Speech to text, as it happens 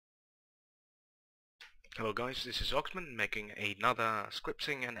Hello guys, this is Oxman making another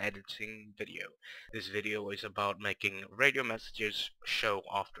scripting and editing video. This video is about making radio messages show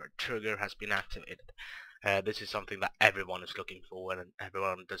after a trigger has been activated. This is something that everyone is looking for and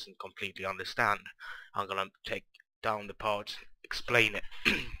everyone doesn't completely understand. I'm gonna take down the parts, explain it.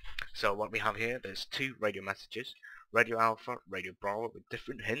 So what we have here, there's two radio messages, Radio Alpha, Radio Bravo, with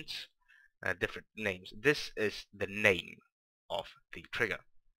different hints, different names. This is the name of the trigger.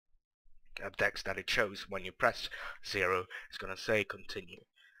 Text that it shows when you press 0 is going to say continue,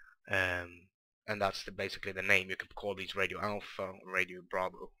 and that's basically the name. You can call these Radio Alpha, Radio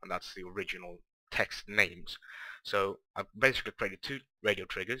Bravo, and that's the original text names. So I basically created two radio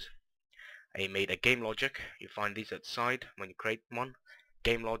triggers. I made a game logic. You find these at the side when you create one.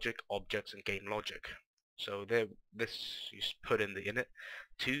 Game logic, objects, and game logic. So there, this you just put in the init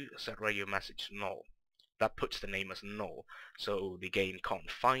to set radio message null. That puts the name as null, so the game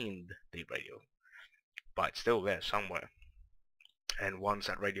can't find the radio, but it's still there somewhere. And once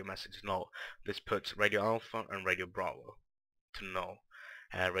that radio message is null, this puts Radio Alpha and Radio Bravo to null.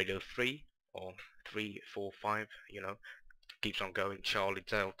 Radio 3 or 3, 4, 5, keeps on going. Charlie,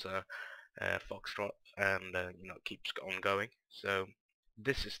 Delta, Foxtrot, and keeps on going. So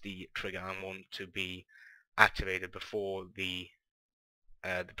this is the trigger I want to be activated before the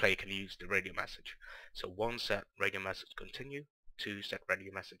player can use the radio message. So 1 set radio message continue, 2 set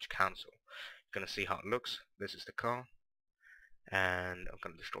radio message cancel. You're gonna see how it looks. This is the car, and I'm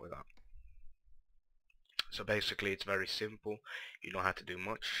gonna destroy that. So basically it's very simple. You don't have to do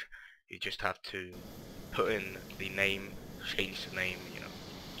much. You just have to put in the name, change the name,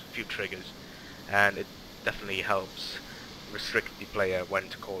 a few triggers, and it definitely helps restrict the player when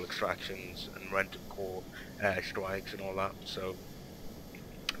to call extractions and when to call strikes and all that. So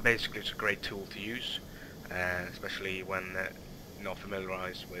basically it's a great tool to use, especially when not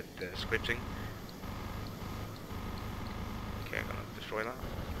familiarized with scripting. Okay, I'm gonna destroy that.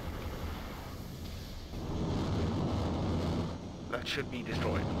 That should be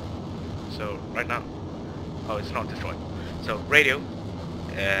destroyed. So right now, oh, it's not destroyed. So radio,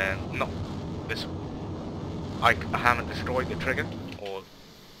 not this. I haven't destroyed the trigger or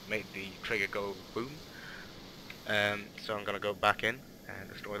made the trigger go boom. So I'm gonna go back in and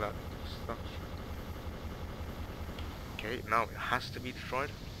destroy that stuff. Okay, now it has to be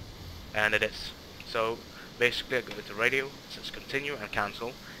destroyed, and it is. So basically I go to radio, it says continue and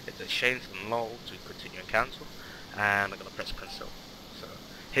cancel. It says change the null to continue and cancel, and I'm gonna press cancel. So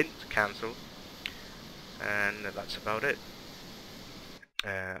hint cancel, and that's about it.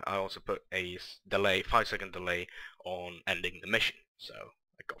 I also put a delay, 5-second delay on ending the mission. So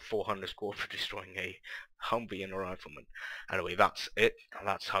I got 400 score for destroying a Humvee and a rifleman. Anyway, that's it.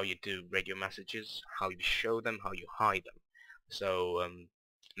 That's how you do radio messages, how you show them, how you hide them. So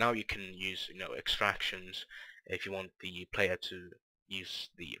now you can use extractions. If you want the player to use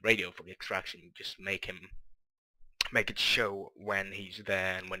the radio for the extraction, you just make it show when he's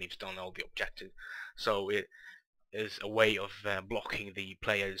there and when he's done all the objectives. So it is a way of blocking the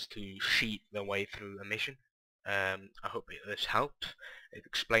players to cheat their way through a mission. I hope this helped. It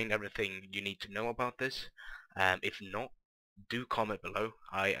explained everything you need to know about this. If not, do comment below.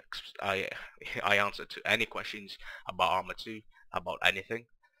 I answer to any questions about Arma 2, about anything.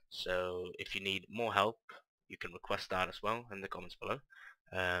 So if you need more help, you can request that as well in the comments below.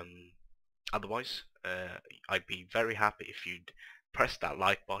 Otherwise, I'd be very happy if you'd press that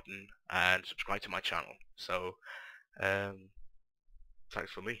like button and subscribe to my channel. So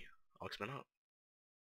thanks for me. Oxman out.